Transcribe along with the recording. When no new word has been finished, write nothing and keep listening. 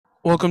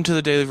Welcome to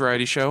the Daily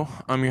Variety Show.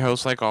 I'm your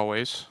host, like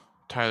always,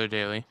 Tyler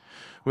Daly.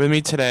 With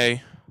me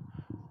today,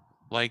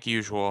 like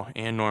usual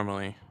and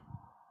normally,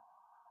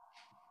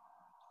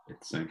 At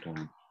the same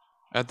time.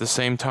 at the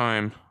same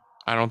time,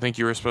 I don't think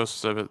you were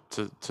supposed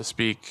to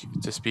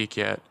speak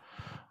yet.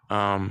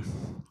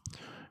 Um,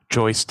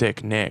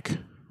 Joystick Nick.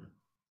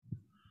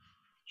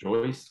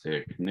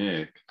 Joystick,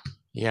 Nick.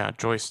 Yeah,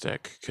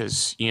 joystick,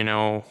 because you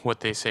know what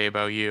they say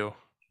about you.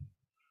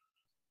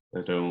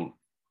 I don't.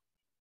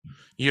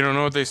 You don't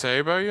know what they say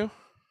about you?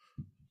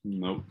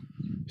 Nope.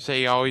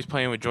 Say you're always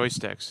playing with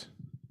joysticks.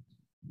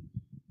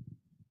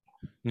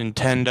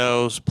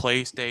 Nintendos,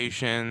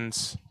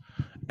 PlayStations,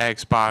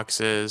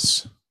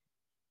 Xboxes.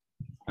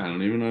 I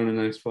don't even own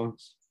an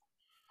Xbox.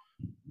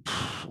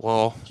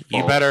 Well, It's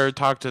you better false.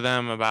 talk to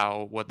them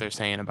about what they're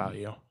saying about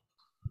you.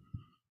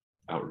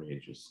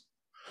 Outrageous.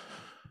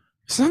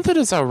 It's not that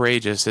it's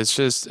outrageous. It's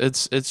just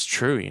it's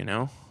true, you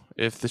know.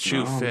 If the No, shoe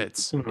I'm just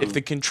fits, if gonna.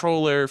 the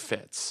controller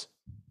fits,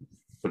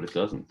 But it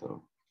doesn't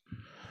though.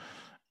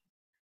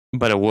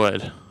 but it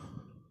would.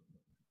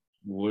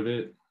 Would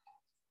it?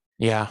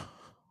 Yeah.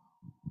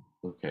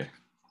 Okay.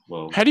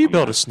 Well, How do you I'm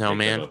gonna build a have to take that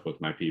snowman? up with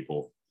my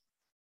people.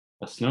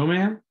 A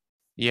snowman?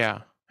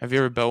 Yeah. Have you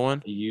ever built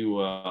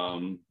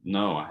one?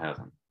 No, I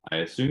haven't. I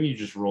assume you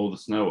just roll the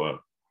snow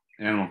up,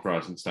 Animal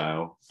Crossing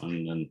style,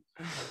 and then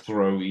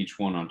throw each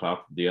one on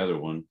top of the other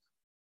one,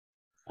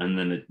 and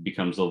then it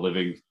becomes a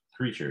living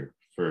creature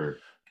for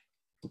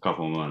a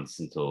couple of months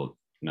until it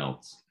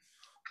melts.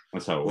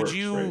 That's how it Would works, right?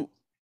 you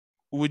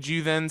would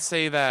you then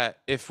say that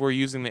if we're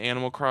using the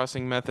Animal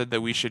Crossing method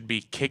that we should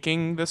be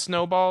kicking the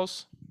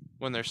snowballs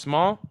when they're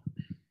small?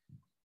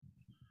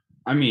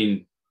 I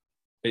mean,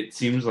 it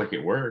seems like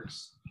it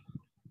works.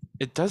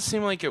 It does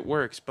seem like it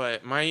works,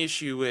 but my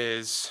issue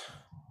is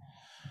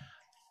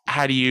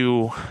how do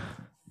you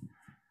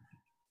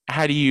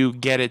how do you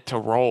get it to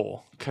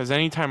roll? Because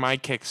anytime I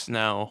kick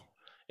snow,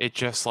 it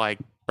just like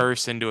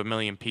bursts into a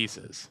million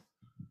pieces.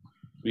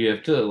 We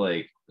have to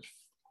like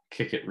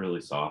kick it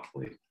really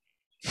softly.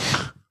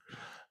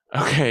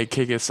 Okay,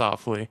 kick it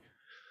softly.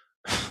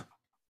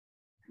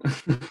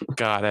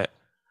 Got it.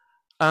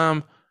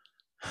 Um,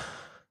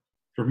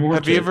 For more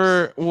have you tips,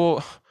 ever?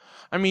 Well,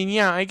 I mean,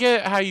 yeah, I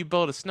get how you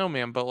build a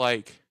snowman, but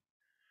like,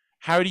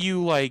 how do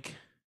you like?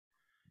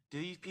 Do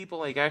these people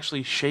like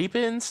actually shape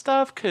it and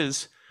stuff?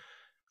 Because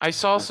I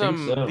saw I think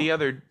some so.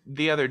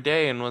 the other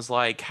day and was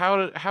like,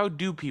 how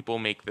do people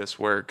make this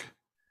work?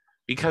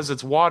 Because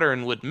it's water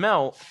and would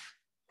melt.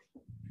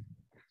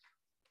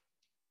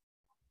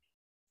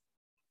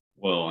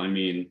 Well, I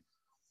mean,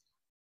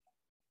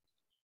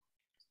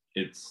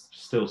 it's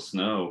still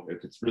snow.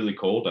 If it's really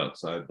cold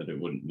outside, then it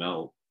wouldn't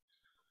melt.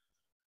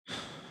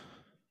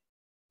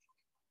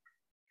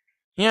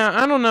 Yeah,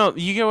 I don't know.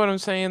 You get what I'm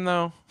saying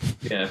though.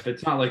 Yeah, if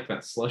it's not like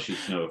that slushy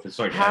snow, if it's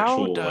like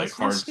How actual like does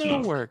the hard snow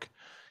snow. work?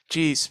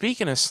 Gee,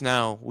 speaking of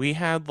snow, we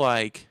had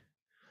like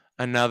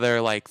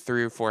another like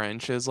 3 or 4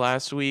 inches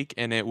last week,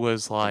 and it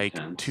was like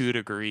Intense. 2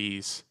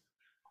 degrees.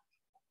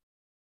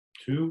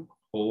 2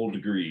 whole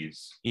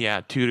degrees.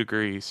 Yeah, 2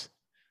 degrees.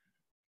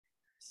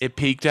 It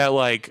peaked at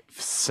like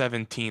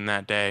 17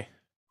 that day.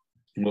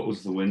 What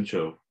was the wind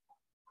chill?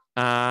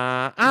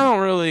 I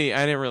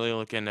didn't really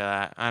look into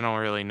that. I don't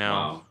really know.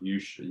 Wow,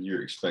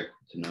 you're expected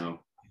to know.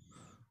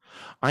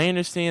 I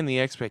understand the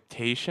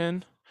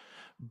expectation,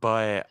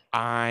 but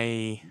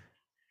I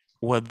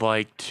would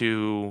like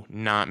to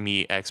not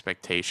meet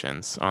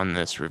expectations on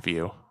this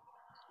review.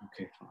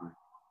 Okay, fine.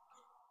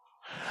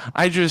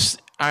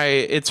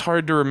 It's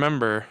hard to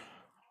remember.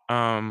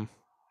 Um,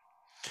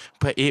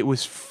 but it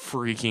was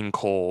freaking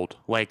cold.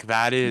 Like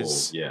Well,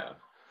 yeah,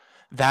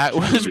 that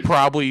was 2 is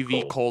probably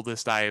the cold.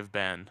 coldest I have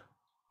been.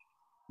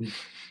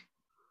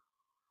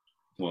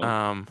 Well,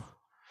 Um,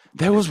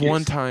 there was it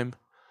one gets time.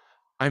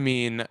 I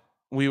mean,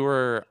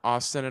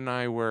 Austin and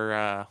I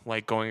were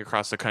like going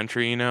across the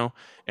country,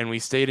 and we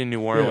stayed in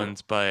New yeah.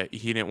 Orleans, but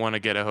he didn't want to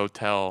get a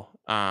hotel.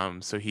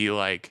 So he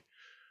like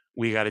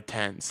we got a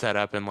tent set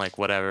up and like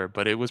whatever,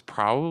 but it was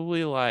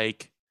probably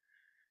like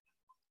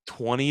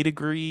 20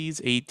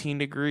 degrees, 18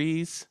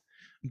 degrees,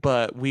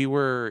 but we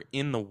were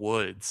in the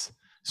woods.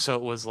 So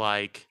it was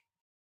like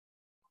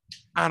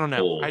I don't know.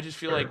 I Cold, just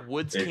feel like or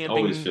woods it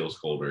always camping feels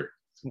colder.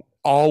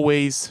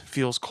 always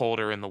feels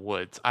colder in the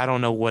woods. I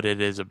don't know what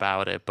it is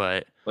about it,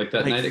 but Like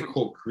that like night at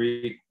Colt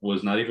Creek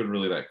was not even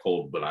really that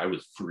cold, but I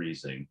was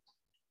freezing.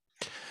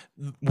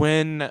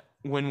 when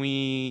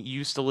we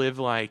used to live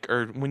like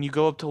or when you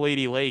go up to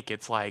Lady Lake,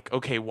 it's like,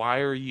 okay, why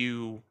are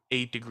you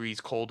 8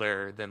 degrees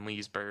colder than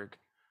Leesburg?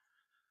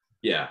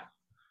 Yeah.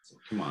 So,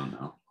 come on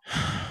now.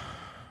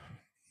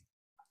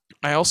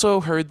 I also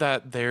heard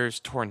that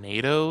there's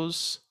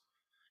tornadoes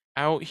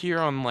out here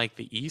on like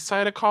the east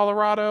side of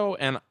Colorado,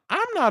 and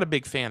I'm not a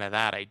big fan of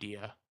that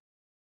idea.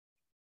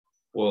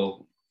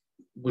 Well,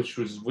 which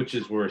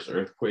is worse,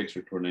 earthquakes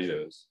or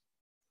tornadoes?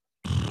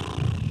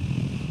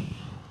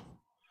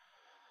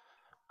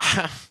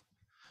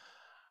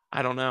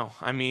 I don't know.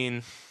 I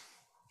mean,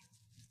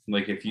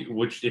 Like if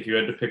you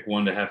had to pick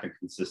one to happen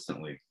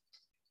consistently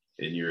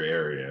in your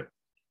area,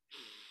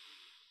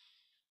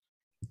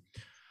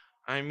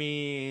 I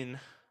mean,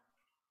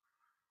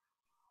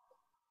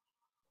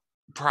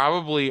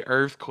 probably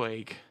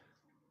earthquake.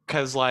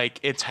 Cause like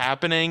it's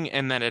happening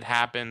and then it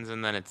happens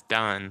and then it's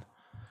done.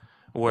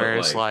 But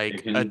Whereas like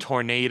it like a can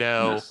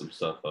tornado, mess some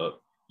stuff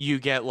up. you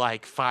get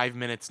like 5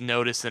 minutes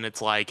notice and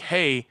it's like,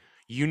 hey,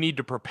 you need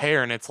to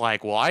prepare. And it's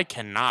like, well, I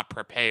cannot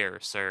prepare,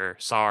 sir.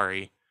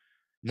 Sorry.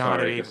 Not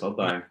Sorry, I guess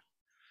able. I'll die.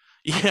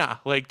 Yeah,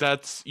 like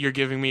that's you're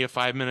giving me a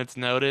 5 minutes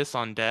notice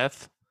on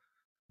death.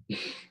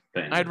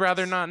 I'd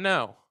rather Thanks. not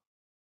know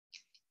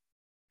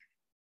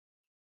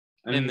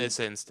I in mean, this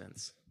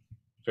instance.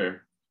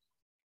 fair,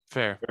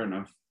 Fair. fair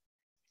enough.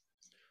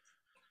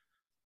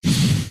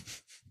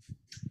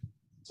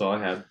 That's all I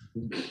had.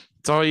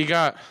 It's all you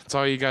got. It's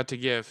all you got to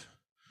give.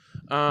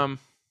 Um,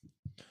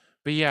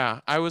 but yeah,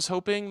 I was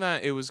hoping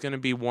that it was going to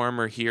be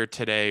warmer here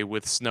today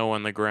with snow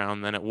on the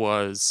ground than it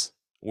was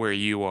where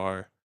you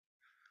are.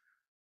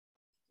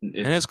 And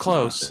it's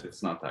close,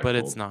 It's not that but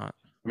it's cold. not.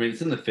 I mean,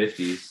 it's in the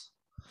 50s.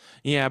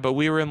 Yeah, but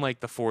we were in like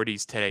the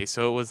 40s today,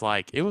 so it was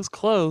like it was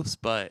close,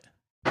 but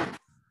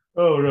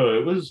Oh no,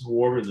 it was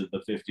warmer than the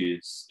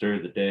 50s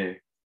during the day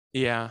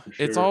yeah, for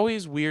it's sure.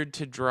 always weird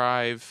to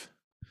drive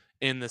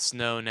in the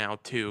snow now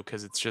too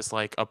cuz it's just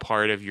like a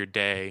part of your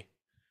day.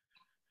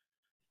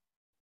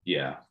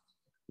 Yeah,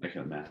 I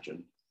can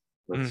imagine.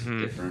 That's Mhm.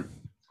 different.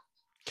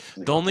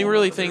 Like The a only whole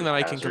really thing other that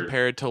I can hazard.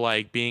 compare it to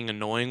like being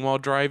annoying while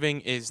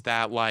driving is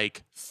that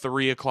like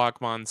 3 o'clock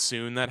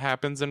monsoon that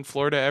happens in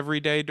Florida every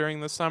day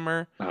during the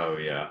summer. Oh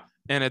yeah,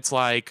 And it's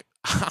like,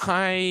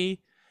 I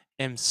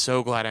am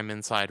so glad I'm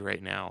inside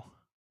right now.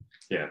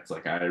 yeah. It's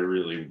like I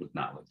really would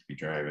not like to be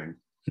driving.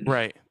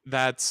 Right.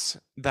 That's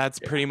Yeah,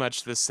 pretty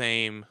much the we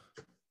same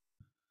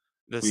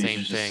should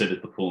just sit thing.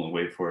 at the pool and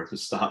wait for it to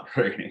stop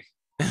raining.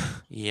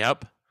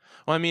 Yep.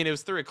 Well, I mean, it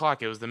was 3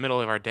 o'clock. It was the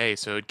middle of our day,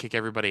 so it'd kick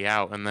everybody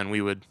out, and then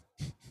we would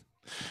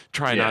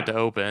try not Yeah, to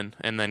open,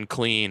 and then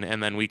clean,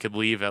 and then we could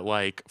leave at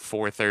like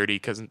 4:30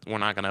 because we're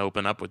not going to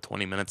open up with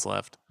 20 minutes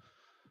left.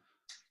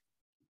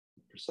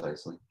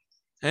 precisely.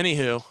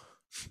 Anywho,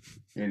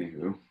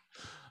 Anywho,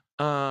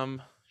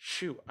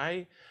 shoot,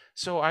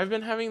 I've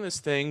been having this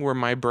thing where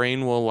my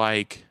brain will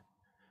like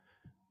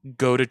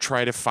go to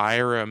try to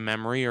fire a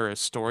memory or a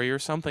story or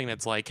something.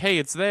 It's like, hey,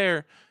 it's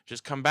there.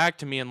 Just come back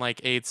to me in like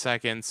 8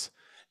 seconds,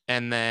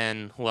 and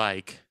then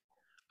like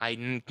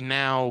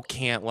now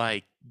can't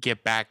like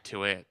get back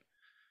to it.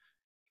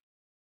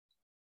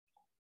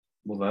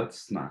 well,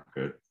 that's not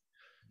good.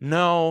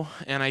 No,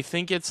 and I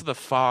think it's the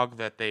fog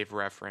that they've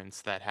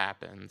referenced that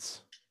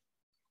happens.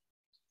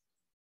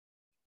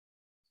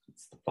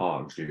 It's the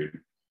fog, dude.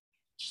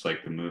 Just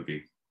like the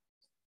movie,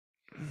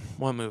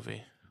 What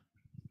movie?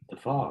 The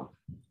Fog.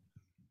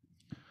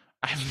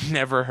 I've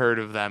never heard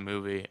of that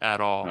movie at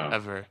all, Oh,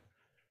 ever.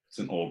 it's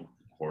an old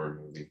horror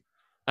movie.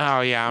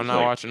 Oh yeah, I'm There's not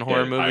like watching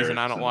horror dead movies and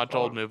I pirates don't in the watch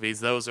old fog. movies.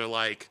 Those are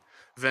like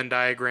Venn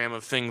diagram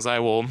of things I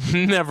will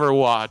never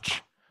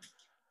watch.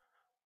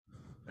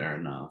 Fair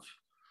enough.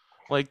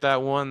 Like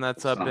that one that's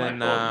It's up not my in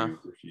fault you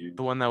the refused.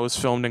 one that was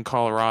filmed in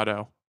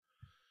Colorado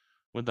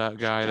with that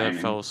guy that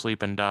Shining. fell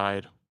asleep and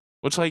died.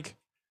 Which like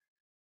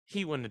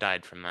he wouldn't have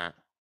died from that.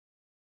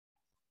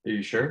 Are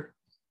you sure?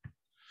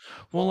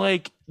 Well,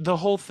 like the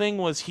whole thing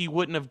was he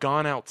wouldn't have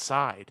gone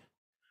outside.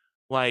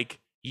 Like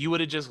you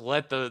would have just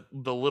let the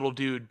little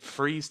dude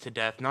freeze to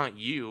death, not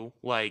you.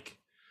 Like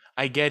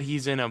I get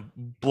he's in a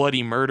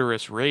bloody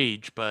murderous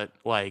rage, but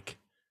like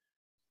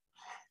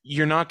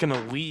you're not going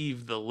to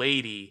leave the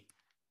lady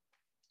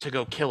to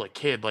go kill a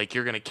kid. Like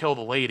you're going to kill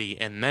the lady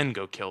and then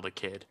go kill the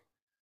kid.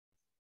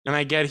 And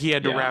I get he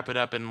had to Yeah. wrap it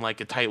up in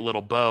like a tight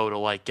little bow to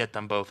like get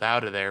them both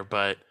out of there,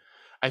 but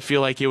I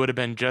feel like it would have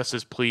been just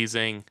as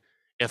pleasing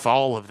if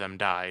all of them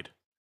died.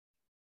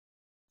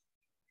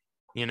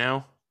 You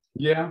know?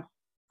 Yeah.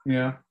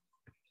 Yeah.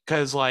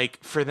 Cuz like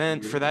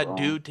You're for that wrong.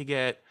 dude to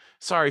get,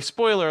 sorry,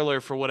 spoiler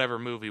alert for whatever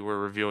movie we're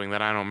reviewing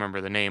that I don't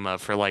remember the name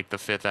of for like the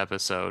 5th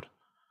episode.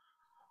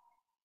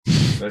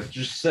 I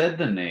just said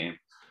the name.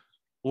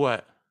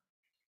 What?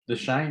 The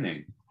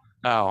Shining.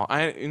 Oh,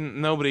 I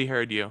nobody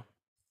heard you.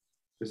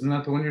 Isn't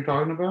that the one you're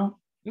talking about?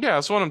 Yeah,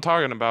 that's what I'm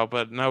talking about,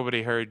 but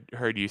nobody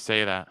heard you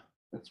say that.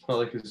 That's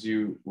probably because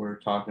you were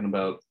talking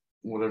about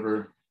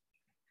whatever.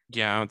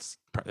 Yeah,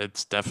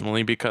 it's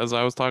definitely because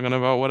I was talking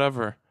about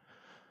whatever.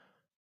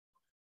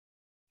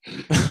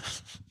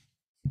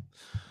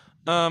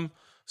 um,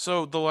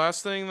 so the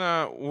last thing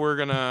that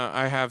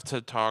I have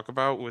to talk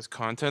about was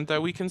content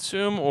that we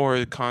consume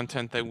or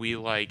content that we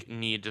like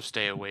need to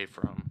stay away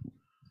from.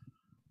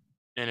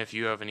 And if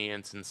you have any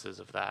instances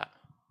of that.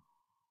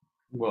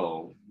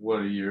 Well, what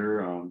are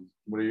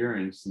your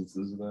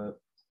instances of that?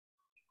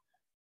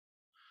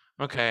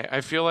 Okay, I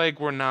feel like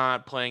we're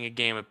not playing a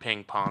game of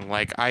ping pong.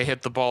 Like I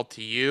hit the ball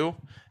to you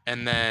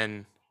and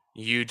then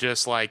you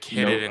just like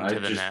hit it Nope, I into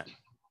the just net.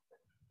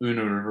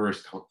 Uno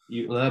reverse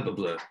blah blah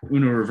blah.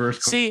 Uno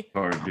reverse See,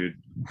 card, dude.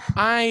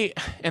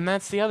 and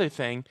that's the other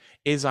thing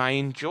is I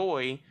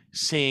enjoy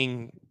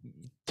seeing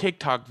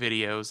TikTok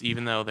videos,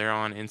 even though they're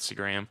on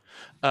Instagram,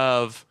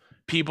 of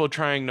people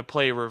trying to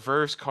play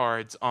reverse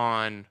cards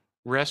on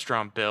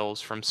restaurant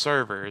bills from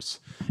servers,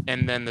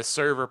 and then the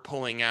server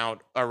pulling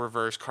out a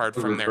reverse card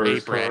The from their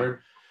reverse apron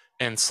card.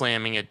 and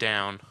slamming it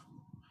down.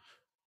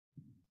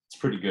 It's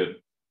pretty good.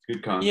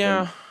 Good content.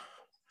 Yeah,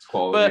 It's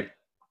quality. but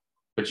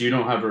But you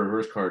don't have a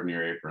reverse card in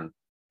your apron.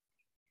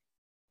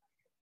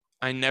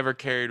 I never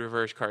carried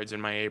reverse cards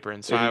in my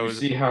apron, so And I you was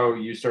see how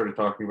you started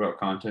talking about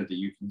content that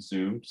you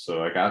consumed.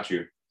 So I got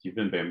you. You've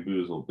been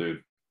bamboozled,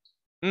 dude.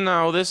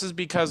 no. This is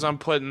because I'm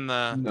putting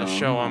the No,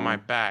 show on my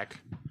no,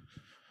 back.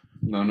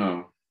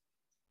 no.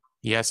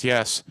 Yes,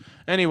 yes.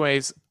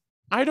 Anyways,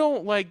 I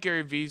don't like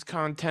Gary Vee's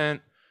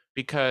content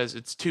because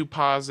it's too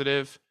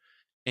positive,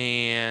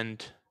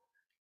 and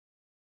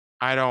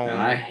I And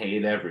I don't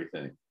hate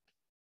everything.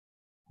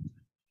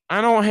 I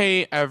don't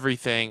hate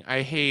everything.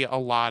 I hate a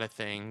lot of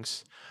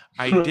things.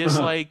 I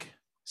dislike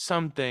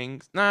some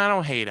things. No, I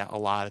don't hate a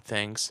lot of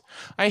things.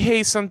 I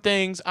hate some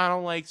things. I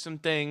don't like some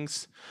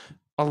things.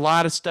 A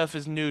lot of stuff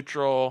is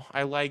neutral.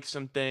 I like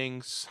some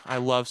things. I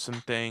love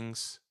some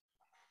things.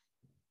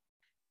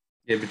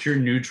 Yeah, but your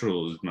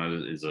neutral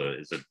is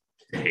a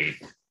hate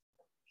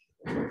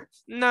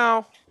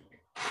No.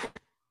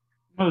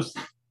 most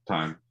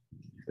time.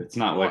 It's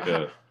not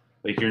Well,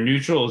 like your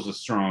neutral is a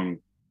strong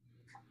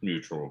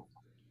neutral.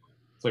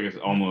 It's like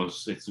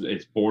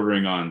it's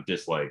bordering on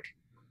dislike.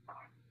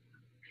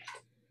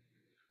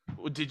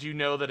 did you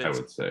know that I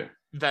would say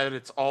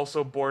it's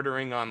also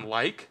bordering on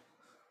like?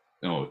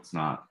 no, it's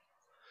not.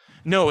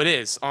 No, it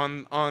is.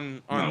 On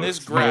No, this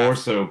it's more graph,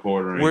 so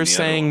bordering we're the other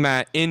saying one.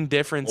 that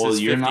indifference Well,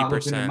 is you're not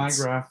looking at my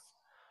 50%. graph.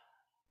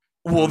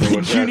 I Well, don't know then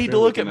what you graph need to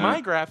you're look at looking my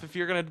at. graph if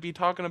you're going to be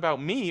talking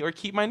about me or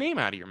keep my name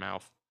out of your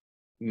mouth.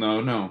 No.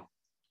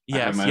 I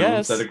have Yes, my own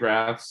set yes. of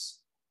graphs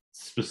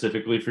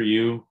specifically for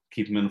you.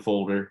 Keep them in a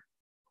folder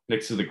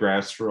next to the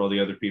graphs for all the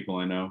other people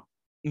I know.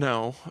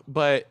 No,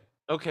 but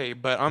okay,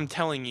 but I'm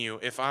telling you,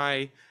 if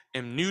I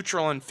am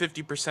neutral on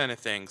 50% of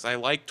things, I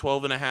like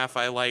 12 and a half,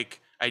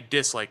 I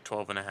dislike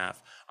 12 and a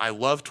half. I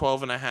love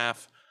 12 and a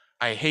half,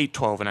 I hate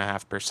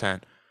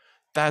 12.5%.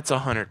 That's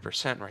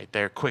 100% right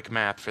there. Quick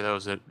math for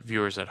those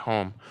viewers at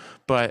home.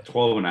 But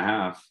 12 and a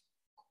half.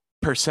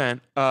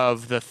 percent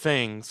of the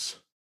things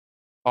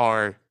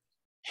are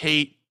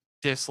hate,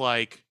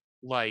 dislike,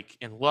 like,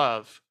 and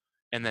love,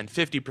 and then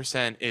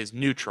 50% is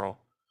neutral.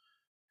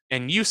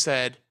 And you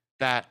said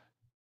that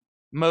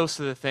most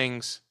of the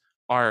things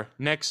are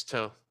next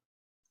to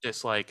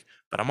dislike,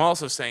 but I'm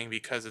also saying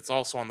because it's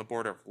also on the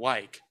border of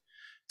like,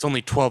 it's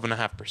only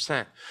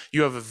 12.5%.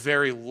 You have a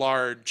very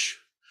large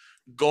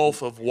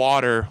gulf of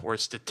water or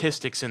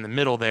statistics in the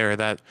middle there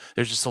that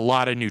there's just a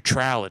lot of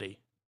neutrality.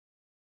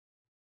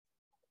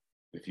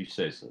 If you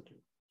say so, dude.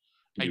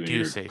 I You and do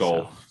your say so.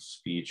 golf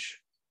speech.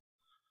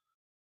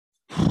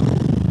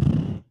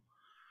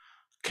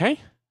 Okay.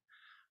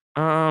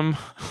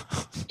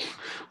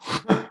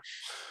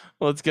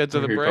 Let's get to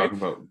the We're here break. talking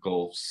about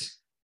goals.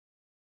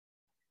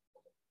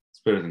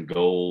 It's better than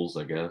goals,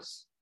 I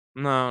guess.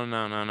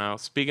 No.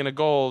 Speaking of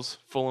goals,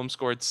 Fulham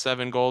scored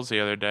 7 goals the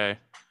other day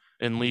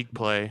in league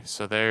play,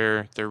 so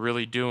they're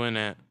really doing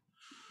it.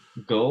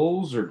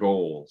 Goals or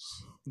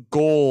goals?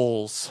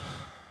 Goals.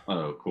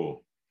 Oh,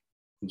 cool.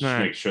 Just All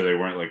right. make sure they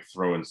weren't like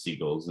throwing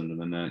seagulls into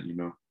the net, you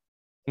know?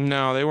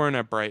 No, they weren't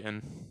at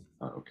Brighton.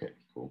 Oh, okay,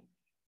 cool.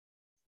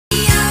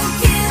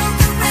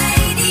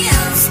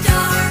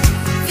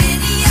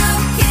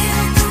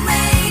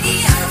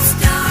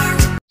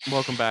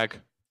 Welcome back.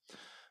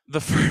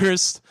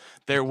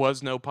 There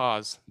was no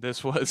pause.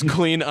 This was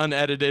clean,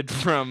 unedited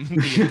from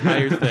the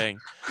entire thing.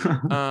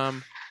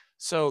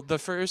 So the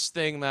first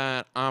thing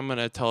that I'm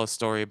gonna tell a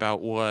story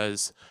about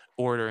was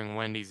ordering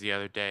Wendy's the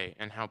other day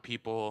and how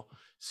people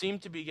seem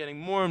to be getting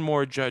more and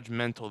more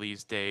judgmental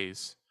these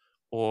days,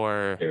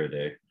 or Fair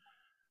day.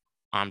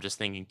 I'm just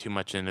thinking too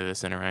much into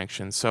this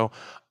interaction. So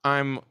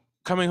I'm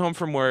coming home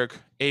from work,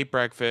 ate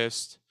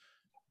breakfast,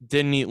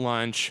 didn't eat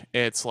lunch.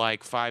 It's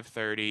like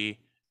 5:30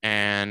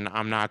 and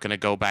I'm not going to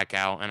go back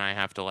out and I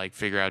have to like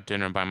figure out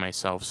dinner by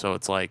myself. So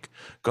it's like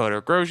go to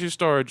a grocery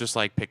store or just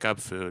like pick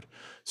up food.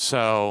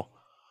 So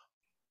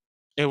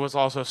it was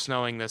also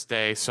snowing this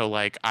day, so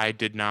like I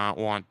did not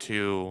want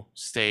to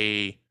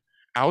stay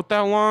out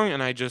that long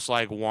and I just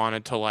like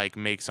wanted to like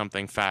make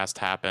something fast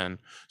happen.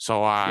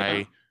 So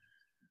I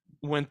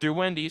went through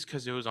Wendy's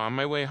cuz it was on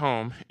my way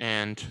home,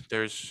 and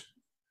there's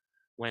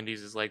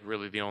Wendy's is like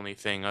really the only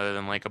thing other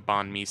than like a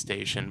banh mi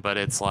station, but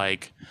it's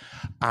like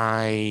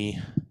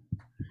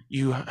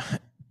you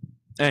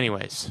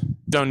anyways,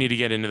 don't need to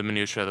get into the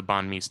minutia of the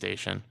banh mi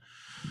station.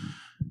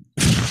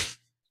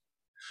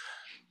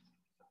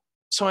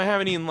 So I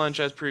haven't eaten lunch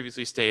as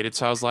previously stated,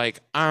 so I was like,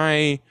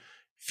 I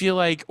feel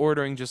like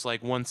ordering just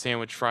like one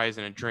sandwich, fries,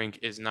 and a drink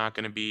is not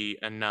going to be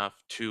enough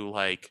to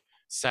like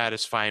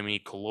satisfy me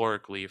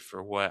calorically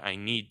for what I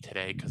need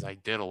today, because I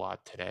did a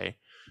lot today.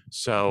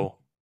 So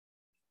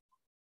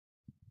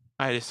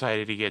I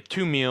decided to get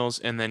 2 meals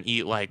and then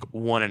eat like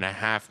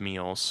 1.5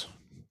 meals.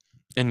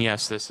 And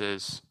yes, this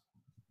is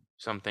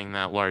something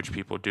that large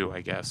people do,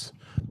 I guess.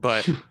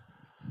 But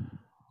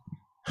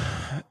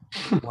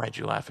why'd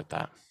you laugh at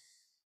that?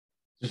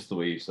 Just the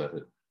way you said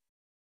it.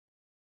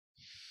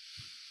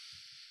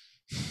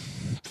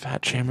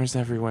 Fat shamers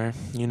everywhere.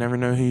 You never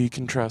know who you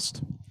can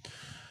trust. So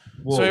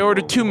Whoa, I whoa,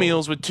 ordered two whoa.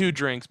 meals with two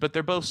drinks, but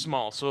they're both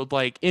small. So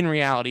like in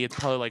reality, it's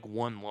probably like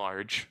one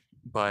large.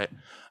 But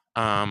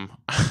um,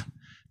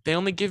 they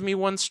only give me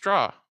one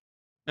straw,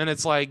 and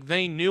it's like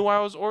they knew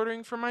I was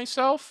ordering for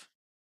myself.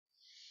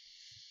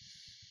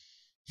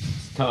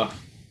 It's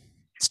tough.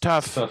 It's It's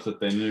tough tough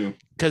that they knew.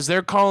 because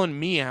they're calling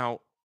me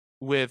out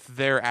with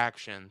their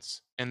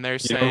actions, and they're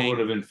You know what would saying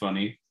have been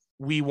funny?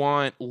 we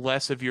want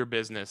less of your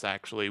business.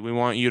 Actually, we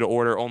want you to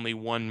order only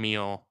one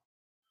meal.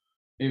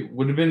 It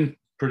would have been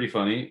pretty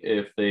funny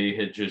if they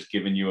had just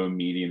given you a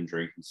medium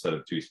drink instead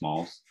of two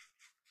smalls.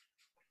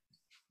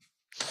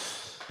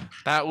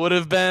 That would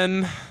have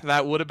been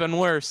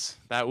worse.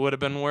 That would have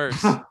been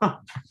worse.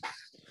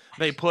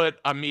 They put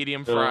a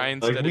medium fry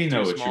Like, instead we of know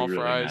two what you small really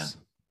fries.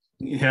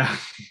 meant. Yeah.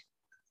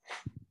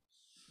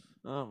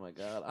 Oh my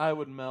god, I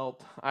would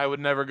melt. I would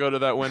never go to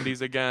that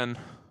Wendy's again.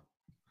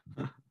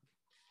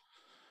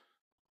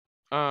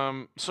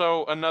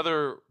 So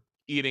another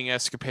eating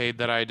escapade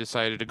that I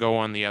decided to go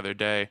on the other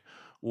day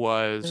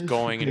was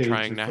going and Escapades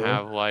trying are to fun.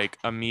 have like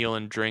a meal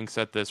and drinks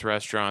at this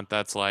restaurant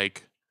that's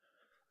like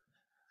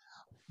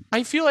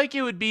I feel like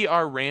it would be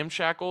our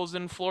ramshackles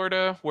in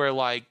Florida where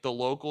like the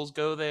locals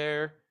go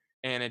there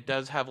and it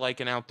does have like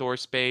an outdoor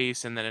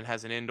space and then it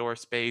has an indoor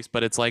space,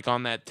 but it's like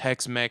on that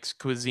Tex-Mex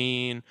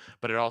cuisine,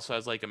 but it also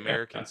has like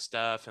American Yeah.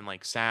 stuff and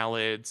like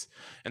salads,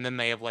 and then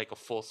they have like a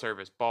full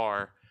service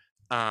bar.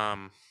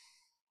 Um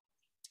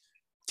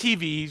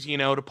TVs,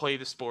 to play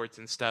the sports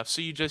and stuff.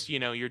 So you just,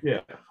 your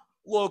Yeah.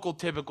 local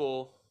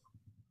typical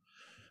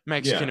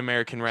Mexican Yeah.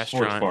 American Sports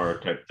restaurant. bar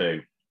type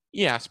thing.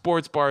 Yeah,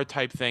 sports bar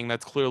type thing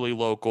that's clearly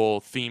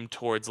local, themed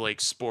towards like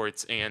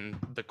sports and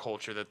the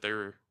culture that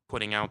they're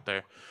putting out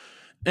there.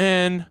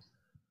 And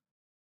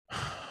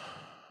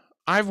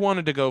I've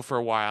wanted to go for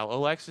a while.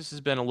 Alexis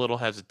has been a little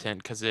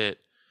hesitant because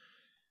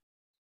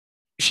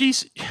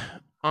she's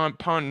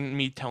upon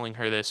me telling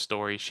her this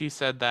story, she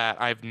said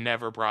that I've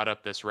never brought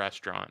up this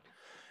restaurant.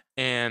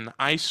 And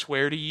I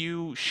swear to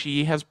you,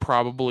 she has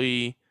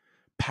probably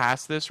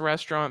passed this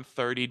restaurant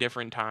 30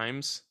 different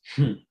times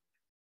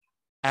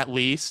at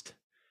least.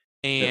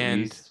 At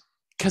And least.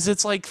 because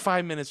it's like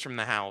 5 minutes from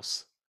the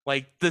house,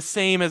 like the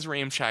same as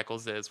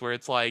Ramshackles is, where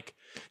it's like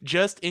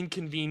just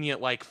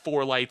inconvenient, like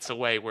 4 lights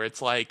away, where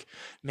it's like,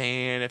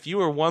 man, if you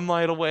were one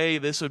light away,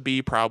 this would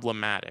be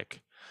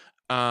problematic.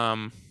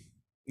 Um,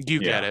 you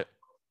get Yeah. it.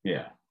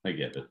 Yeah. I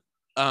get it.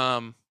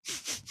 Um,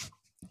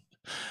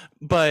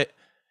 but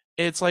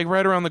it's like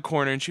right around the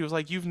corner, and she was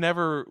like, "You've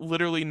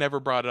literally never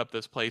brought up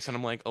this place," and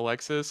I'm like,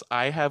 Alexis,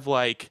 I have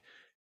like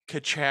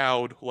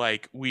kachowed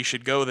like we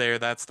should go there.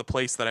 That's the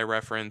place that I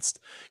referenced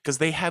because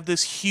they have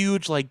this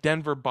huge like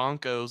Denver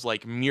Broncos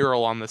like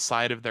mural on the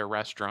side of their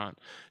restaurant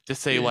to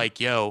say Yeah. like,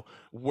 "Yo,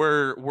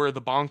 we're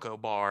the Bonko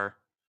bar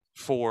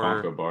for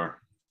Bonko bar.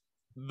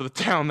 the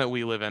town that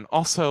we live in."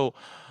 Also,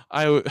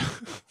 I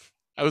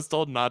was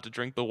told not to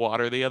drink the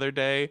water the other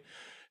day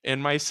in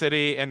my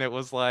city, and it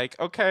was like,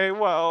 okay,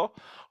 well,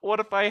 what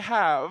if I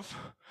have?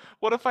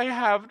 What if I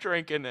have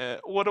drinking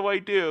it? What do I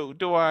do?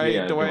 Do I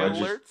Yeah. do I Do I just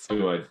alert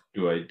some?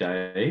 do I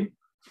die?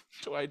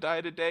 Do I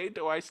die today?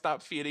 Do I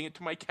stop feeding it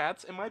to my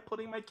cats? Am I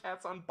putting my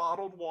cats on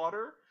bottled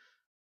water?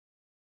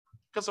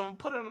 Because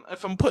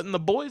if I'm putting the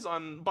boys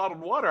on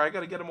bottled water, I got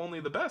to get them only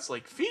the best,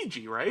 like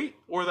Fiji, right?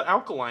 Or the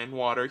alkaline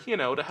water,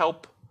 to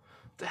help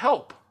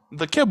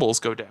the kibbles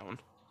go down.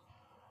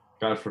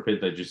 God forbid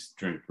they just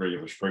drink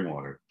regular spring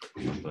water.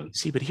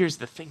 See, but here's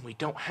the thing: we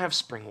don't have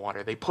spring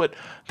water. They put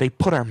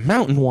our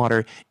mountain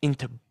water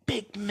into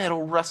big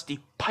metal rusty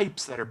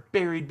pipes that are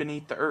buried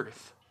beneath the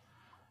earth.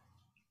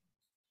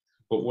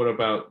 But what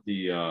about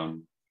the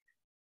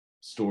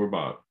store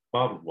bought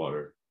bottled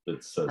water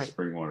that says Right.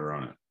 spring water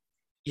on it?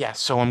 Yeah,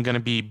 so I'm gonna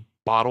be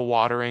bottle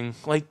watering.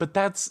 Like, but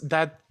that's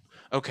that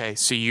okay,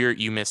 so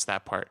you missed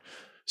that part.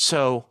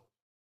 So,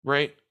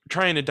 right,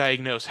 trying to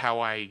diagnose how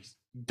I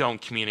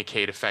don't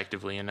communicate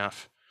effectively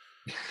enough.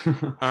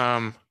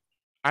 Um,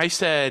 I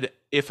said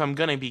if I'm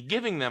going to be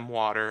giving them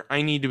water,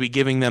 I need to be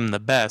giving them the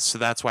best. So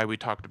that's why we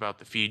talked about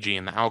the Fiji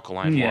and the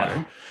alkaline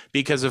water.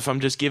 Because if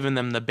I'm just giving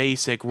them the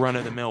basic run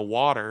of the mill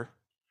water,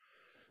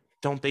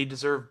 don't they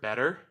deserve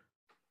better?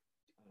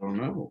 I don't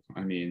know.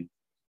 I mean,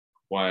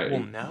 why?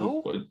 Well,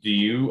 no. Do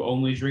you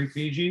only drink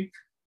Fiji?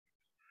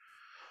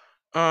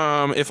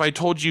 If I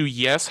told you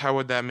yes, how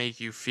would that make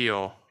you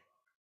feel?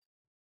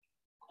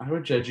 I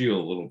would judge you a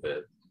little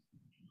bit.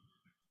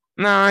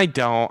 No, I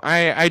don't.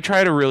 I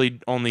try to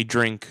really only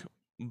drink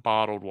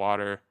bottled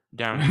water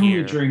down I only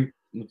here. drink.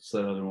 What's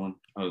that other one?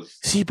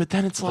 See, but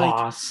then it's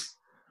like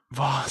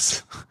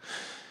Voss.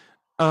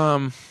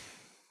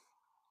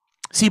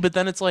 See, but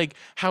then it's like,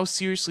 how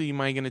seriously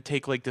am I going to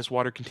take like this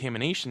water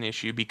contamination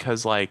issue?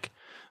 Because like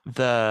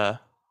the,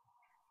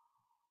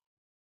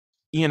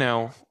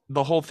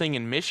 the whole thing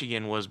in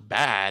Michigan was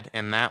bad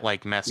and that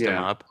like messed them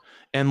Yeah. up.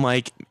 And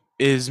like,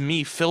 is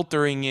me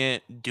filtering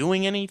it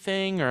doing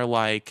anything or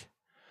like,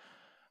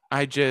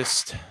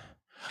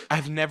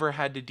 I've never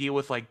had to deal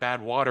with like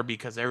bad water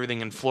because everything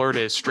in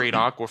Florida is straight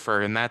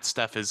aquifer and that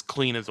stuff is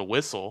clean as a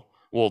whistle.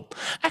 Well,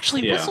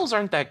 actually, Yeah. whistles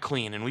aren't that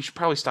clean, and we should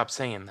probably stop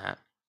saying that.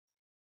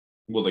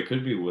 Well, they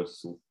could be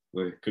whistle.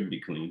 They could be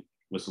clean.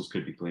 Whistles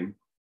could be clean.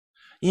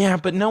 Yeah,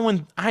 but no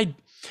one.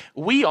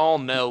 We all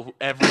know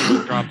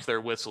everyone drops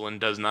their whistle and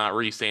does not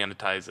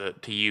re-sanitize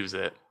it to use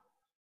it.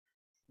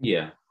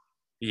 Yeah.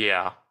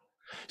 Yeah.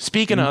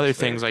 Speaking of other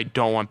things I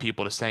don't want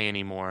people to say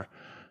anymore,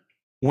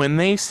 when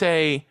they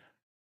say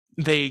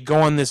they go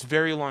on this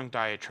very long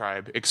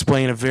diatribe,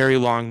 explain a very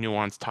long,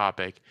 nuanced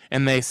topic,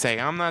 and they say,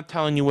 I'm not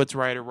telling you what's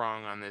right or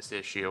wrong on this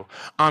issue.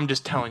 I'm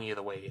just telling you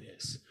the way it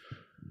is.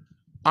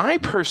 I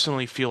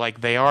personally feel like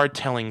they are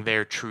telling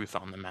their truth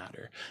on the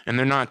matter, and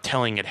they're not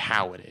telling it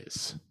how it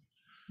is.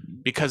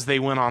 Because they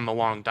went on the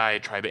long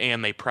diatribe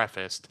and they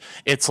prefaced.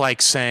 It's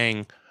like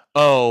saying,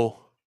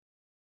 oh,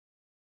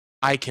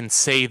 I can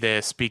say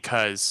this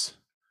because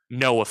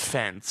no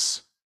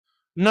offense.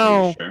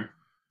 No, Sure?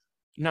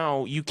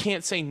 no, you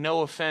can't say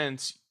no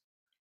offense.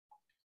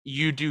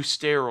 You do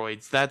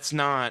steroids. That's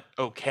not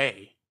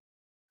okay.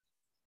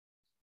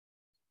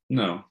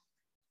 No.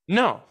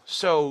 No.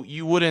 So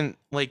you wouldn't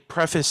like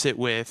preface it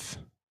with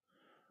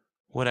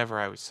whatever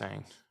I was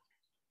saying.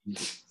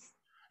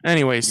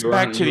 Anyways,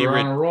 back to You the were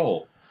on a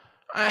roll.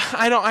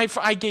 I don't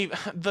I gave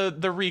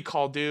the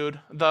recall, dude.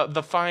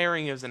 The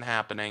firing isn't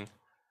happening.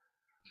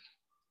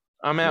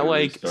 I'm at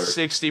like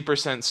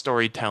 60%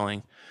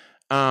 storytelling.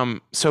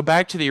 So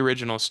back to the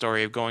original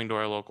story of going to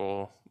our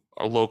local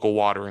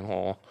watering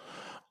hole.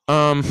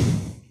 I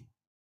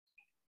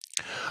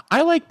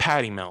like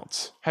patty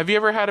melts. Have you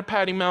ever had a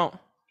patty melt?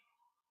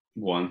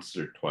 Once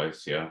or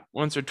twice, yeah.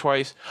 Once or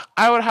twice.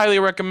 I would highly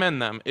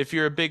recommend them if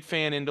you're a big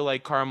fan into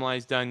like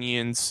caramelized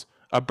onions,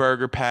 a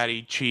burger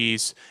patty,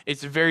 cheese.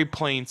 It's a very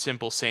plain,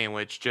 simple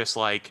sandwich, just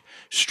like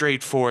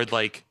straightforward,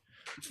 like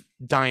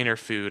diner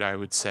food, I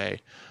would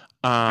say.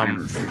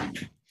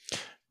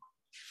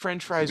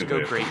 French fries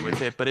go great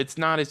with it, but it's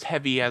not as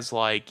heavy as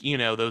like,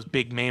 those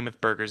big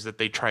mammoth burgers that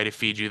they try to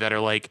feed you that are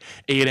like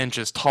 8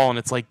 inches tall. And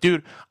it's like,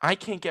 dude, I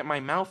can't get my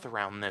mouth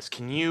around this.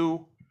 Can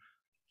you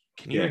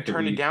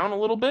turn it down a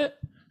little bit,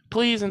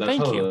 please? And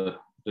thank you.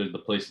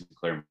 The place in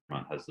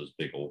Claremont has those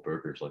big old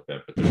burgers like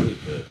that, but they're really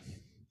good.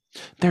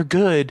 They're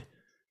good.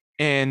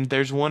 And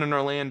there's one in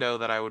Orlando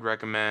that I would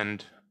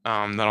recommend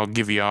that I'll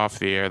give you off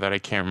the air that I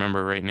can't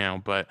remember right now,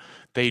 but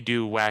they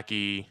do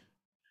wacky,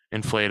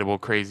 inflatable,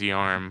 crazy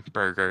arm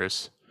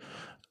burgers.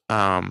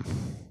 But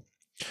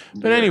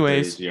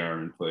anyways, crazy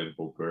arm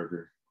inflatable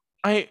burger.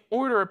 I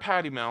order a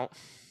patty melt.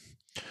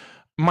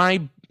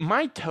 My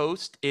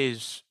toast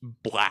is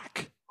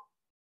black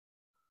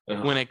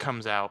when it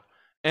comes out,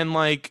 and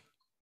like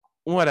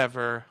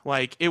whatever,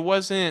 like it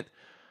wasn't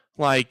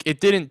like it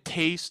didn't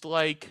taste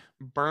like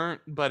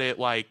burnt, but it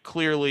like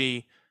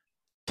clearly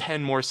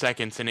 10 more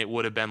seconds and it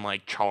would have been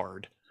like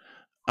charred.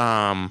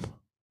 And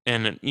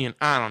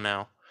I don't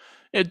know.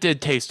 It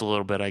did taste a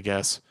little bit, I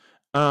guess.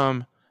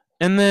 And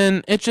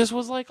then it just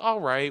was like all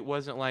right,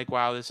 wasn't like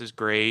wow, this is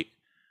great.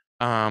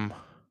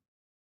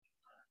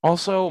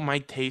 Also, my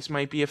taste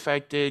might be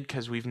affected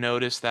because we've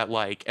noticed that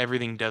like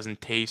everything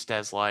doesn't taste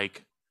as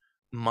like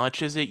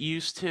much as it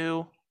used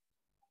to.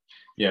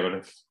 Yeah, but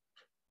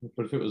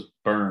if it was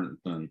burnt,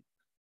 then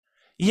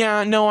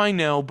yeah, no, I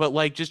know, but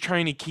like just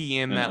trying to key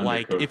in that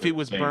like if it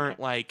was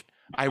burnt, like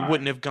I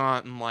wouldn't have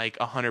gotten like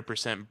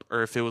 100%,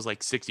 or if it was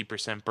like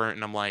 60% burnt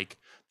and I'm like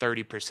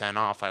 30%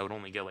 off, I would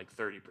only get like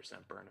 30%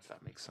 burnt, if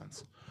that makes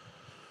sense.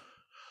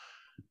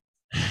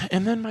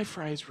 And then my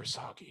fries were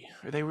soggy,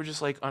 or they were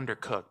just like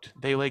undercooked.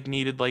 They like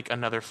needed like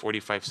another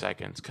 45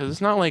 seconds because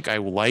it's not like I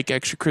like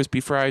extra crispy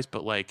fries,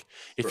 but like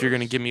if you're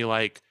gonna give me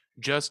like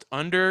just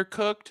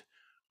undercooked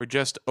or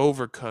just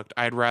overcooked,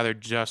 I'd rather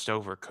just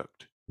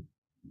overcooked.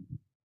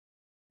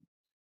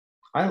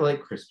 I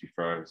like crispy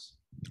fries.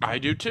 I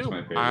do too.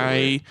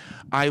 I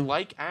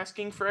like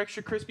asking for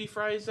extra crispy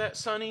fries at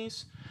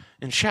Sonny's,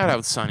 and shout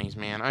out Sonny's,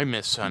 man. I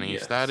miss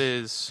Sonny's. Yes. That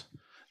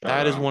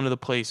is one of the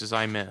places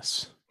I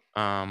miss.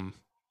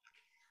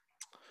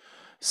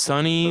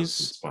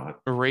 Sonny's,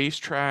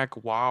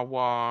 Racetrack,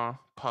 Wawa,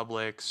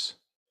 Publix.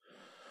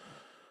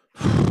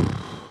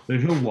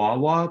 There's no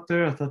Wawa up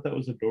there. I thought that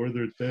was a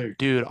northern thing.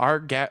 Dude,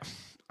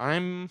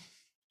 I'm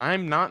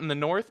not in the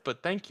north,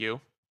 but thank you.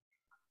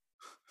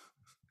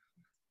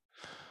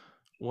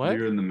 What?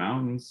 You're in the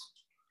mountains.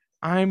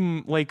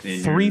 I'm like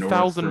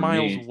 3,000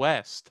 miles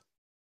west.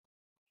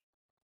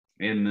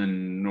 In the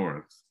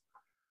north.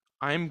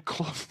 I'm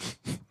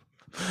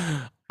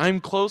I'm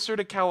closer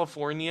to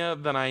California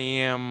than I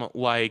am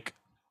like.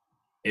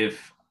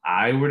 If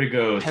I were to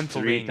go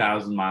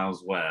 3,000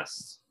 miles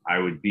west, I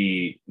would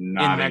be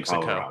not in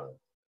Mexico. Colorado.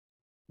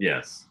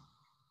 Yes.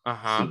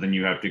 So then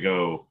you have to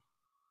go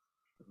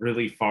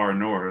really far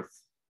north.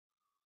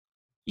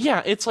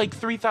 Yeah, it's like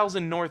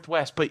 3,000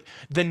 northwest, but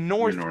the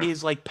north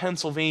is like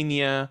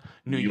Pennsylvania,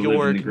 New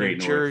York, New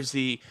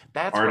Jersey.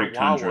 That's Arctic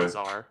where Wawas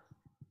are.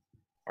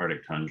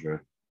 Arctic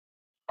tundra.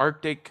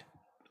 Arctic.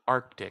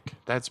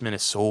 That's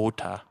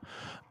Minnesota.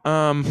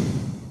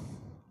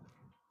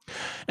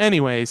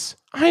 Anyways,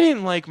 I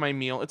didn't like my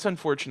meal. It's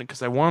unfortunate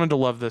because I wanted to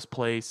love this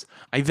place.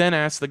 I then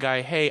asked the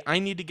guy, "Hey, I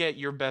need to get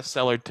your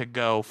bestseller to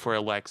go for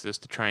Alexis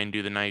to try and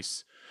do the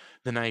nice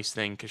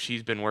thing because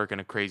she's been working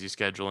a crazy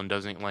schedule and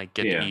doesn't like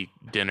get to Yeah. eat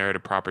dinner at a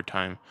proper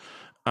time."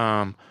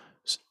 Um,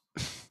 s-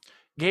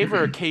 Gave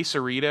her a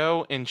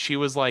quesarito, and she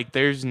was like,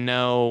 "There's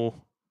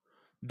no,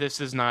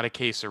 this is not a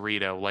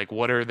quesarito. Like,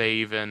 what are they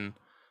even?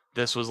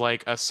 This was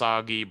like a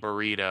soggy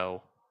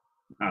burrito."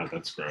 Oh,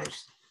 that's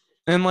gross.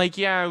 And like,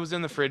 yeah, it was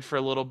in the fridge for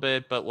a little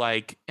bit, but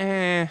like,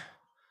 if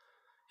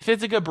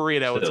it's a good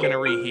burrito, it's Still. gonna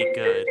reheat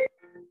good.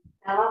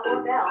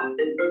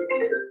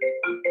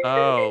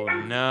 Oh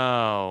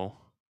no.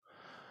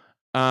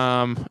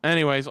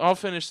 Anyways, I'll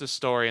finish the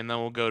story and then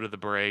we'll go to the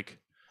break.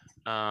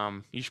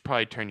 You should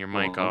probably turn your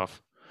mic Well,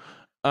 off.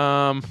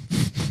 Um,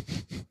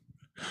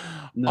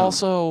 no.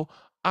 Also,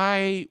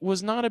 I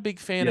was not a big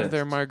fan of Yes.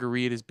 their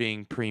margaritas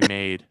being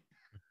pre-made.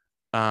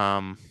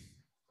 Um,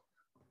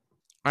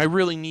 I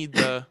really need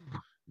the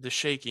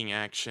shaking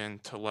action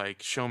to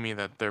like show me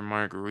that their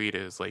margarita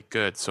is like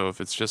good. So if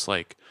it's just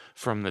like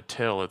from the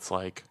till, it's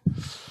like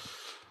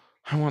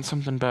I want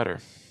something better.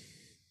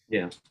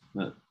 Yeah.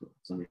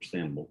 That's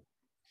understandable.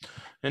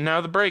 And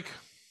now the break.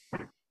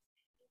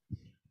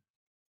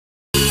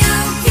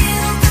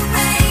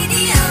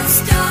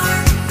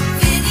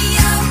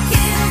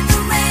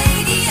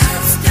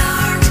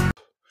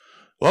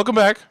 Welcome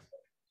back.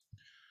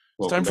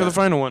 It's time for the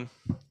final one.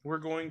 We're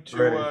going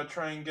to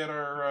try and get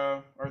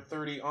our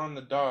 30 on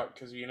the dot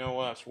because you know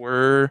us.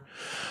 We're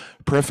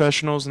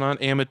professionals,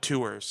 not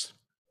amateurs.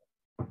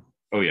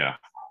 Oh yeah.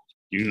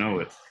 You know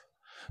it.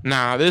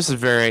 Nah, this is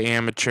very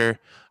amateur.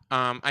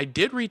 I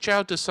did reach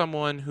out to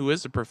someone who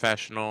is a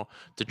professional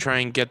to try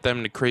and get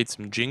them to create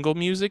some jingle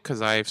music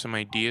because I have some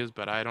ideas,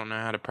 but I don't know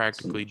how to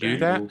practically do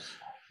that.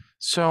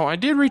 So I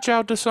did reach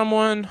out to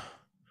someone.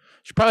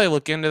 Should probably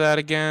look into that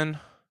again.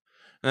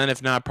 And then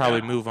if not,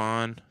 probably move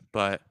on.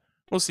 But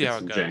we'll see how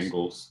it goes.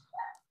 Jangles.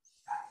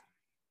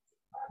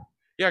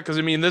 Yeah, because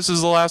I mean, this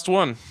is the last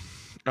one.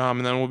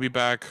 And then we'll be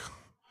back.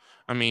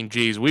 I mean,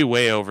 geez, we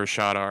way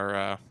overshot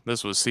our.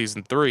 This was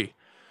season 3.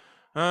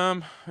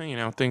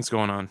 Things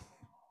going on.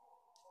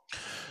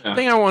 Yeah.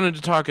 Thing I wanted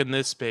to talk in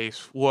this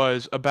space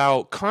was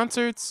about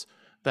concerts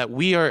that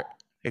we are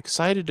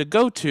excited to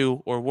go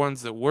to or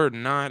ones that we're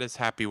not as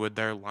happy with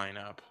their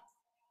lineup.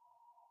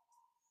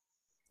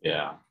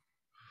 Yeah.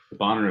 The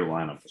Bonnaroo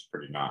lineup was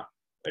pretty not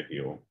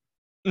ideal.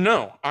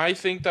 No, I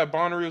think that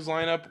Bonnaroo's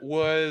lineup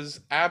was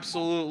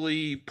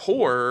absolutely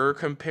poor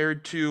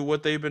compared to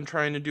what they've been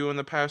trying to do in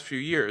the past few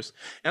years.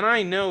 And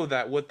I know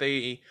that what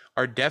they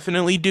are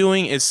definitely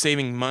doing is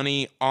saving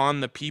money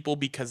on the people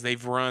because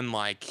they've run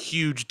like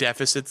huge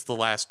deficits the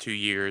last 2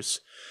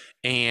 years.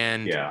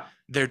 And Yeah.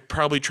 they're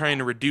probably trying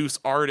to reduce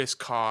artist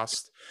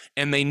costs.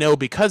 And they know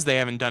because they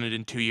haven't done it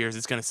in 2 years,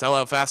 it's going to sell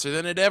out faster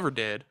than it ever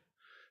did,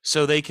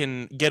 so they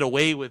can get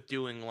away with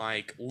doing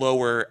like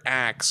lower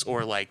acts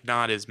or like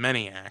not as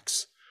many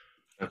acts.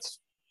 That's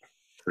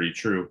pretty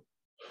true.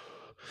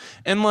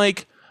 And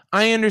like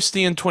I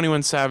understand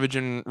 21 Savage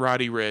and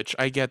Roddy Rich.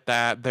 I get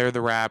that. They're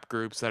the rap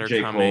groups that are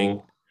J. coming.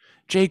 Cole.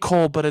 J.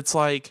 Cole, but it's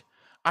like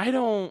I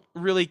don't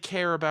really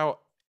care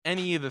about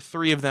any of the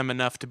 3 of them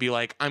enough to be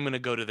like I'm going to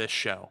go to this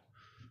show.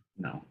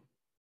 No.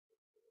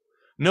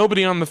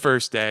 Nobody on the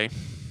first day.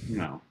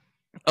 No.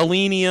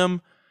 Elenium,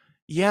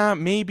 yeah,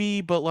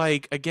 maybe, but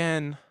like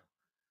again,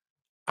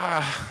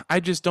 I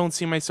just don't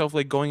see myself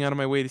like going out of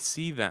my way to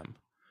see them,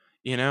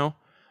 you know?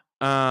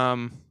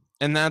 Um,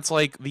 and that's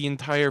like the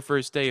entire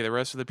first day. The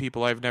rest of the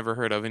people I've never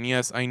heard of. And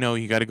yes, I know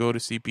you got to go to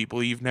see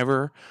people you've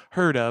never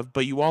heard of,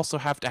 but you also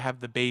have to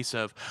have the base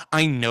of,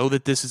 I know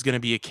that this is going to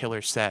be a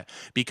killer set.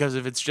 Because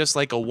if it's just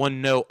like a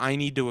one note, I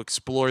need to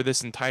explore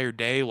this entire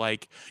day,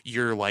 like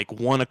you're like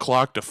 1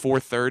 o'clock to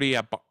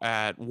 4:30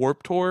 at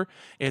Warp Tour,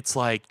 it's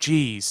like,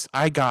 geez,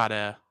 I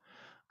gotta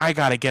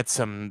get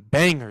some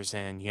bangers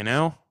in, you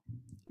know?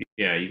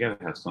 Yeah, you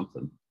gotta have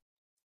something.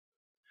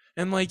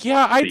 And like,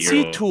 yeah, I'd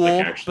see Like, Tool,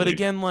 but actually,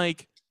 again,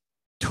 like,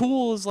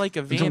 Tool is like a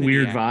It's vanity a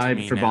weird act to vibe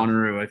me for now.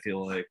 Bonnaroo, I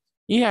feel like.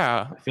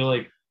 Yeah, I feel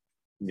like,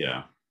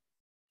 yeah.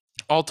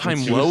 All Time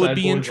And Low would Suicide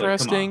be Boys, like, come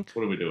interesting, on,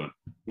 what are we doing?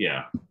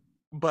 Yeah.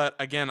 but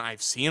again,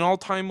 I've seen All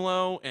Time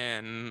Low,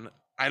 and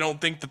I don't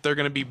think that they're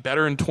going to be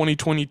better in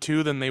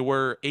 2022 than they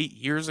were 8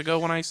 years ago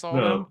when I saw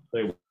them. No,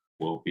 they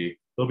will be.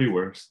 They'll be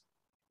worse.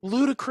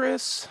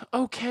 Ludacris,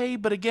 okay,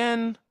 but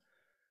again,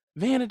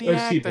 vanity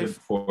I've seen act. him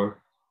before.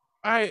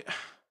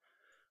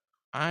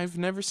 I've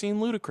never seen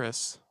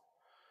Ludacris.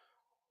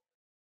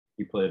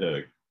 He played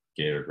a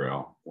Gator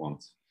Growl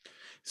once.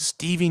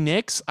 Stevie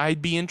Nicks,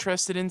 I'd be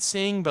interested in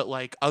seeing, but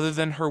like other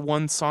than her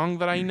one song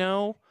that I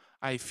know,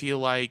 I feel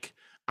like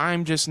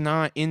I'm just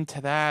not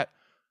into that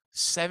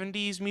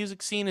 70s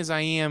music scene as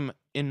I am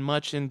in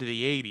much into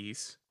the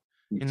 80s.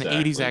 And the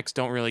 80s acts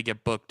don't really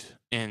get booked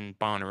in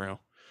Bonnaroo.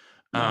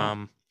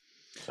 No,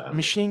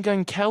 Machine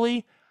Gun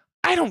Kelly,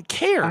 I don't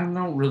care. I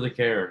don't really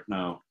care.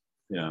 No.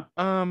 Yeah.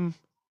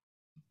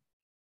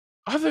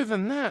 Other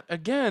than that,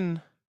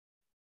 again,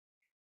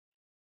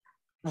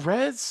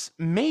 Rez,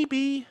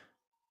 maybe.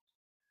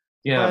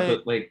 Yeah, But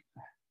but like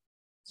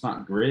it's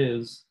not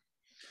Grizz.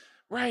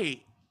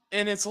 right.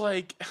 And it's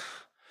like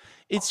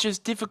it's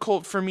just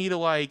difficult for me to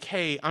like,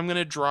 hey, I'm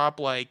gonna drop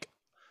like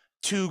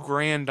 2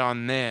 grand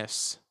on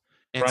this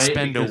and Right?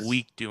 spend a Because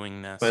week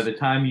doing by this. the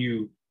time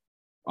you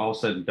all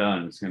said and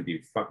done, it's going to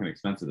be fucking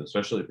expensive,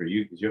 especially for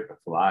you because you have to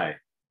fly.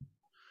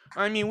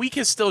 I mean, we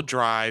could still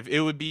drive. It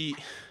It'd be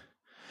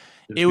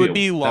would a be that would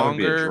be a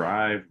longer,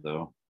 drive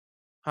though.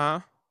 huh?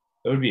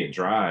 That would be a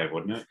drive,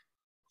 wouldn't it?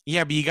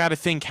 Yeah, but you got to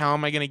think, how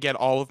am I going to get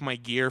all of my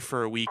gear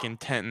for a week and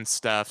tent and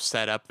stuff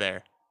set up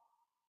there?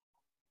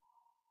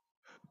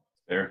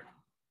 There.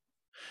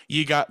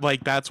 You got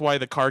like that's why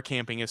the car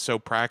camping is so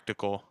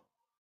practical.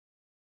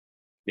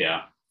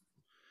 Yeah.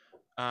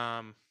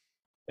 Um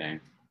Dang.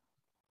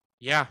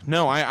 yeah,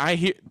 no, I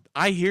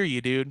hear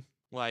you, dude.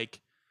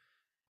 Like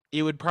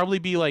it would probably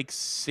be like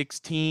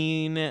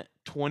 16,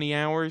 20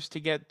 hours to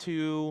get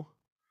to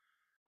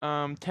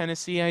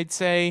Tennessee, I'd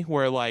say,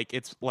 where like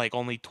it's like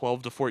only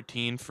 12 to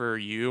 14 for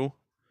you.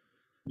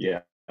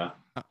 Yeah.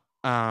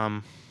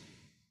 Um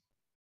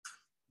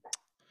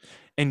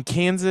and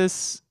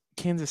Kansas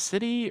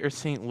City or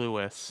St.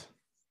 Louis?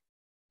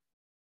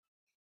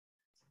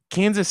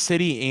 Kansas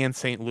City and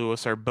St.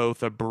 Louis are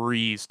both a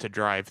breeze to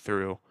drive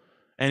through.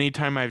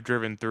 Anytime I've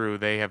driven through,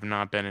 they have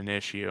not been an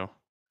issue.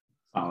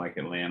 It's not like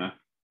Atlanta.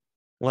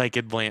 Like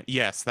Atlanta,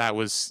 yes, that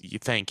was.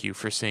 Thank you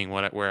for seeing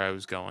where I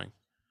was going,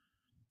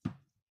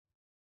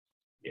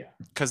 Yeah.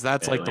 because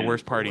that's like the Atlanta's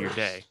worst the part of your worst.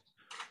 day.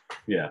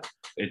 Yeah.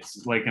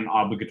 It's like an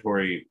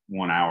obligatory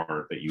 1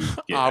 hour that you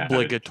get added.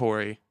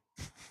 Obligatory.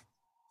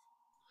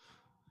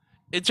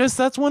 It just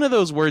that's one of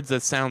those words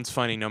that sounds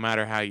funny no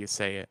matter how you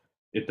say it.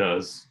 It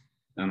does.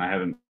 And I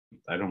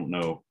don't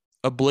know how it's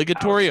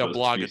Obligatory, supposed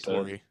to be said.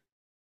 obligatory,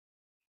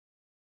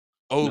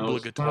 No,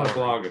 it's not obligatory.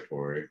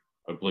 obligatory.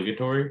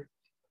 Obligatory?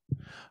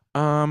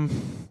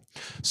 Um,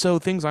 so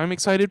things I'm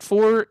excited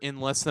for in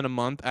less than a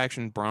month.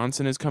 Action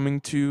Bronson is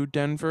coming to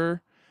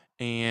Denver,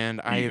 and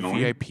Are I you have going?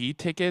 VIP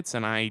tickets,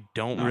 and I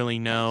don't really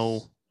Nice.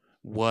 know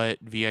what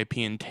VIP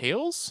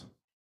entails.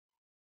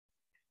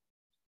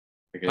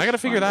 I I guess got to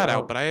figure find that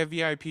out, out. but I have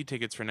VIP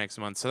tickets for next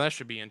month, so that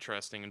should be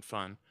interesting and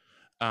fun.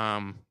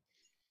 Um,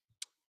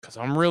 because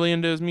I'm really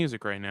into his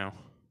music right now,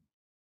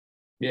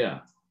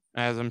 Yeah.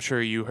 as I'm sure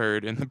you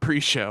heard in the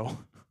pre-show.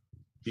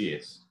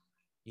 Yes.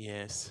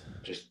 Yes.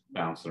 Just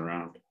bouncing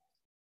around.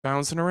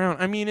 Bouncing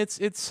around. I mean, it's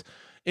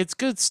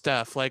good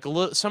stuff. Like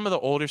some of the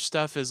older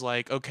stuff is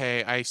like,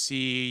 okay, I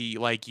see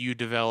like you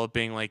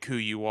developing like who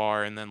you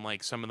are, and then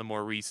like some of the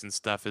more recent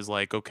stuff is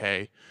like,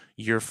 okay,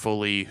 you're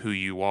fully who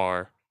you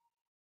are.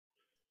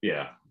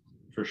 Yeah,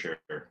 for sure.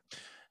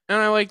 And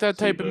I like that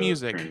See type of the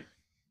music. trend.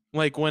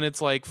 Like when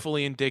it's like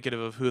fully indicative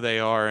of who they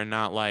are and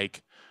not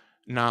like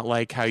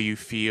how you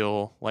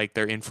feel like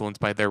they're influenced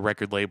by their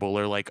record label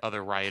or like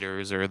other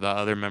writers or the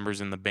other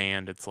members in the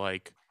band. It's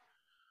like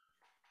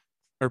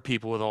or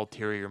people with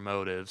ulterior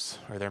motives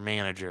or their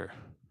manager.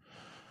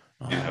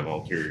 Can't have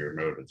ulterior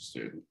motives,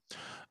 dude.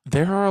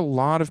 There are a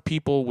lot of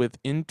people with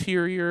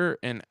interior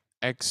and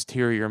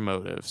exterior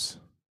motives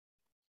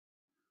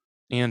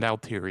and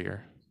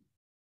ulterior.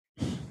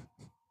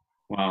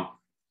 Well,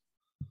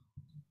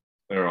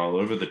 they're all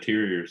over the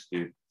terriers,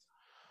 dude.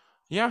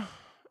 Yeah,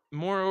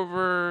 more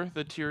over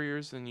the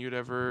terriers than you'd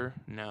ever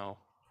know.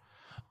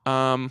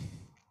 Um,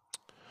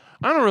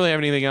 I don't really have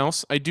anything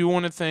else. I do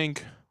want to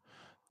thank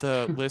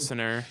the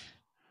listener,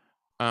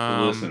 The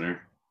um,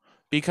 listener.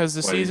 because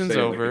the Why do you season's say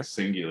it like over. it's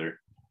singular?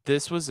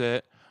 This was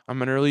it. I'm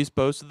gonna release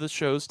both of the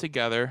shows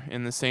together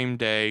in the same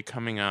day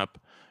coming up,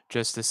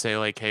 just to say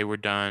like, hey, we're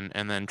done,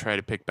 and then try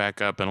to pick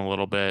back up in a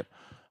little bit,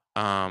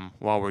 while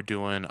we're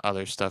doing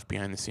other stuff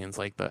behind the scenes,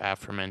 like the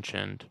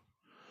aforementioned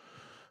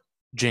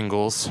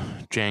jingles,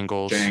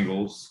 jangles,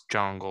 Jangles.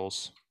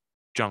 jongles,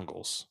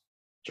 jungles,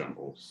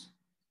 Jungles.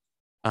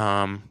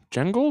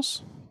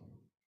 jingles.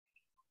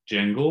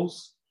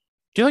 Jingles?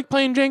 Do you like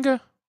playing Jenga?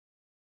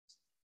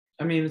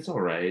 I mean, it's all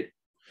right.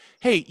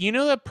 Hey, you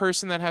know that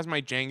person that has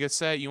my Jenga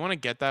set? You want to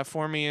get that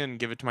for me and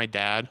give it to my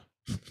dad?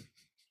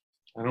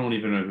 I don't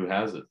even know who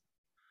has it.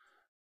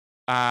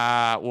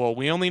 Well,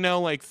 we only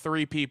know like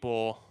 3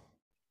 people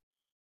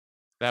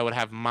that would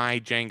have my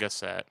Jenga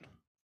set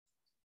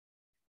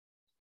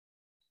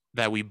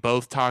that we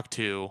both talk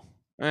to.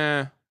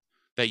 That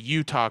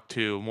you talk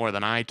to more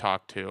than I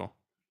talk to.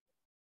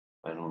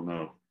 I don't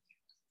know.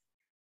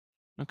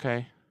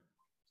 Okay.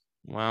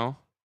 Well,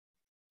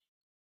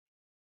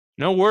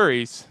 no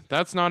worries.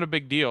 That's not a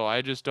big deal.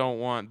 I just don't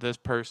want this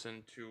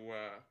person to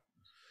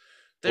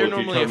they're Well, if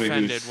you normally tell me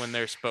offended who's when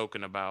they're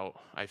spoken about,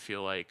 I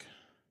feel like.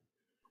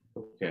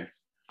 okay.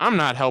 I'm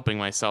not helping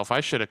myself.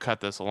 I should have cut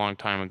this a long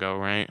time ago,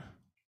 right?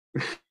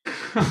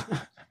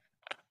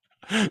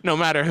 No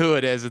matter who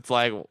it is, it's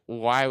like,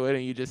 why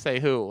wouldn't you just say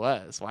who it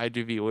was? Why'd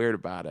you be weird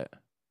about it?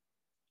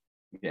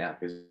 Yeah,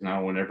 because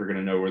now we're never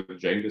gonna know where the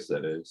Jenga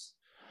set is.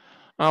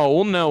 Oh,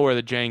 we'll know where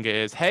the Jenga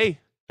is. Hey,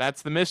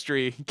 that's the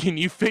mystery. Can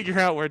you figure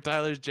out where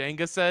Tyler's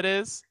Jenga set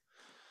is?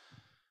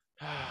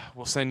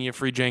 We'll send you a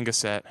free Jenga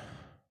set.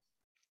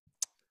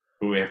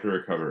 But we have to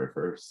recover it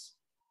first.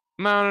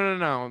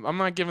 No. I'm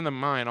not giving them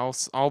mine.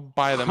 I'll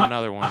buy them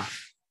another one.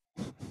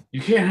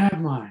 You can't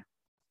have mine.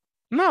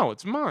 No,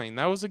 it's mine.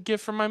 That was a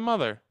gift from my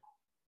mother.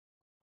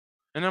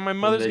 And now my And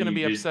mother's then going to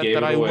you be just upset gave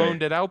that it I away.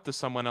 loaned it out to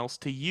someone else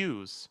to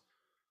use.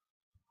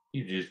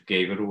 You just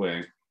gave it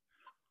away.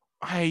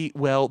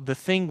 Well, the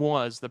thing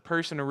was, the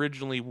person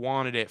originally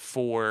wanted it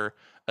for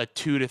a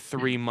 2 to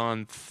 3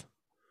 month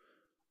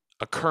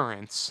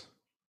occurrence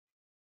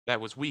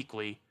that was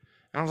weekly.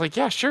 And I was like,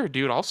 yeah, sure,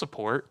 dude, I'll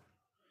support.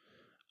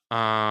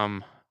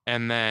 And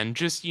then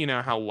just, you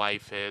know how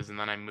life is, and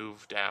then I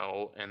moved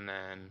out, and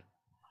then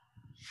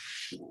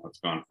It's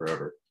gone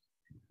forever.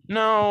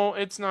 no,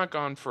 it's not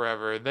gone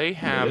forever. They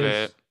have It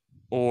it, is.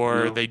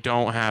 or No. they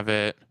don't have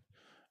it.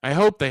 I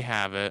hope they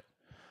have it.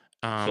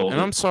 Sold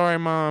And I'm it. sorry,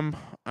 Mom.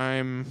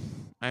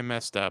 I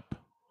messed up.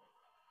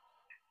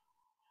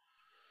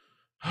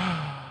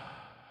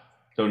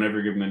 Don't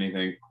ever give him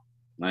anything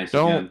nice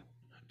Don't again.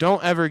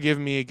 don't ever give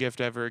me a gift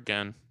ever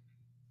again.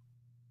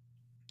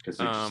 Because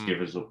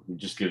it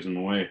just gives them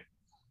away.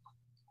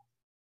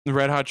 The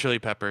Red Hot Chili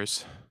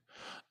Peppers.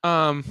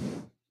 Um,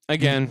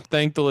 again,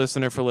 thank the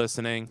listener for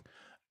listening.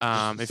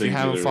 If you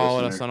haven't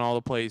followed us on all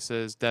the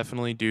places,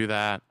 definitely do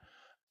that.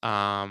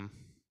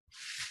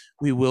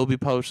 We will be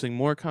posting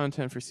more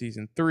content for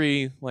season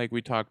 3, like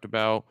we talked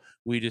about.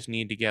 We just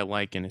need to get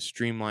like in a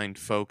streamlined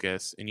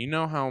focus, and you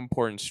know how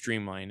important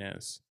streamline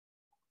is.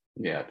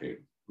 Yeah, dude.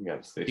 You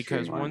gotta stay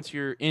Because streamlined. once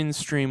you're in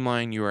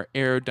streamline, you are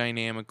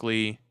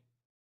aerodynamically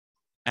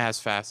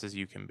as fast as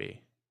you can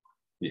be.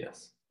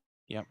 Yes.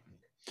 Yep.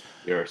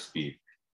 You're speed.